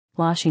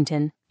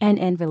Washington. An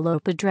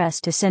envelope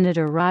addressed to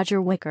Senator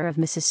Roger Wicker of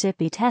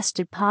Mississippi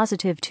tested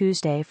positive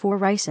Tuesday for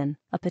ricin,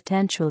 a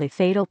potentially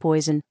fatal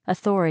poison,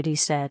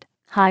 authorities said,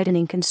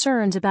 heightening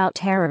concerns about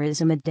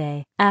terrorism a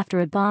day after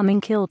a bombing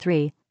killed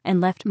 3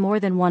 and left more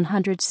than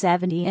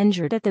 170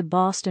 injured at the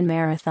Boston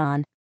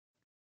Marathon.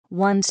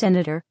 One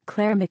senator,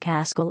 Claire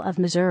McCaskill of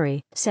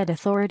Missouri, said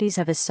authorities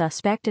have a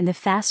suspect in the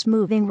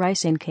fast-moving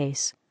Ricin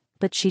case,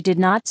 but she did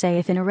not say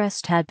if an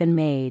arrest had been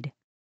made.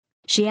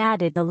 She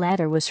added the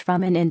letter was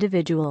from an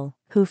individual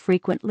who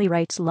frequently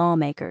writes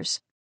lawmakers.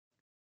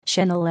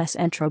 Chanel S.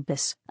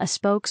 Entrobus, a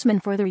spokesman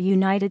for the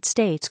United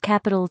States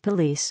Capitol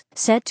Police,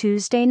 said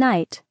Tuesday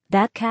night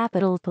that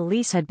Capitol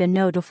Police had been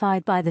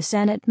notified by the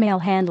Senate mail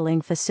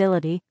handling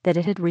facility that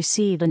it had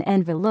received an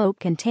envelope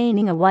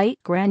containing a white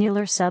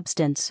granular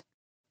substance.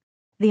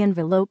 The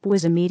envelope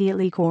was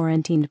immediately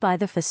quarantined by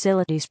the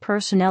facility's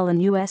personnel,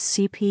 and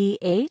USCPHAZ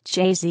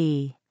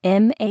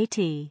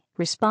MAT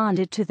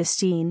responded to the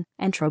scene,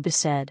 Entrobus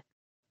said.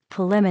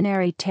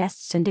 Preliminary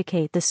tests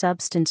indicate the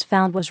substance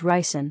found was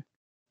ricin.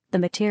 The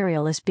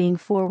material is being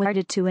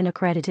forwarded to an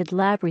accredited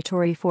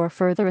laboratory for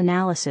further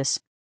analysis.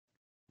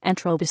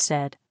 Entrobus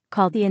said,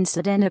 called the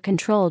incident a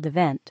controlled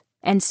event,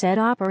 and said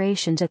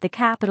operations at the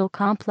Capitol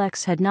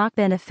complex had not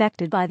been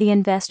affected by the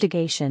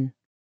investigation.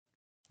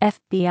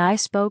 FBI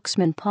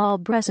spokesman Paul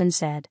Breslin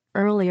said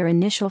earlier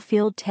initial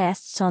field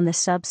tests on the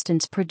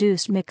substance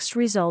produced mixed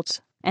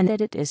results, and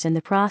that it is in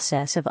the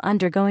process of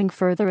undergoing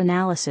further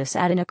analysis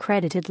at an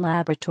accredited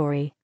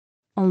laboratory.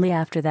 Only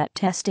after that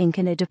testing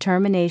can a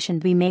determination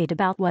be made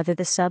about whether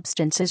the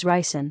substance is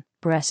ricin,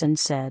 Breslin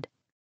said.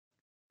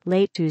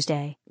 Late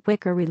Tuesday,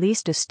 Wicker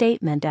released a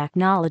statement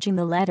acknowledging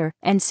the letter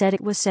and said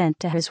it was sent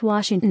to his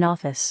Washington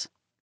office.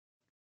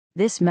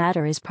 This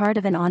matter is part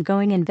of an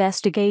ongoing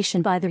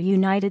investigation by the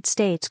United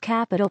States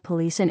Capitol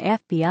Police and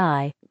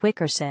FBI,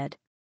 Wicker said.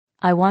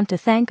 I want to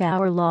thank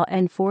our law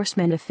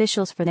enforcement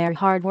officials for their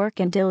hard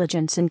work and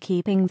diligence in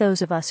keeping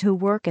those of us who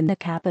work in the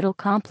Capitol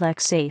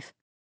complex safe.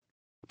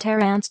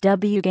 Terrence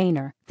W.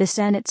 Gaynor, the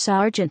Senate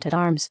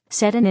Sergeant-at-Arms,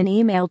 said in an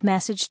emailed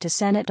message to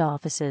Senate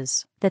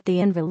offices that the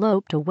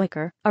envelope to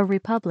Wicker, a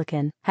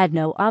Republican, had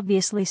no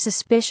obviously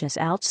suspicious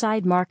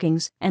outside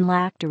markings and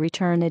lacked a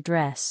return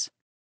address.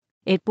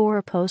 It bore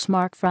a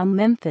postmark from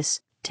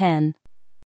Memphis, 10.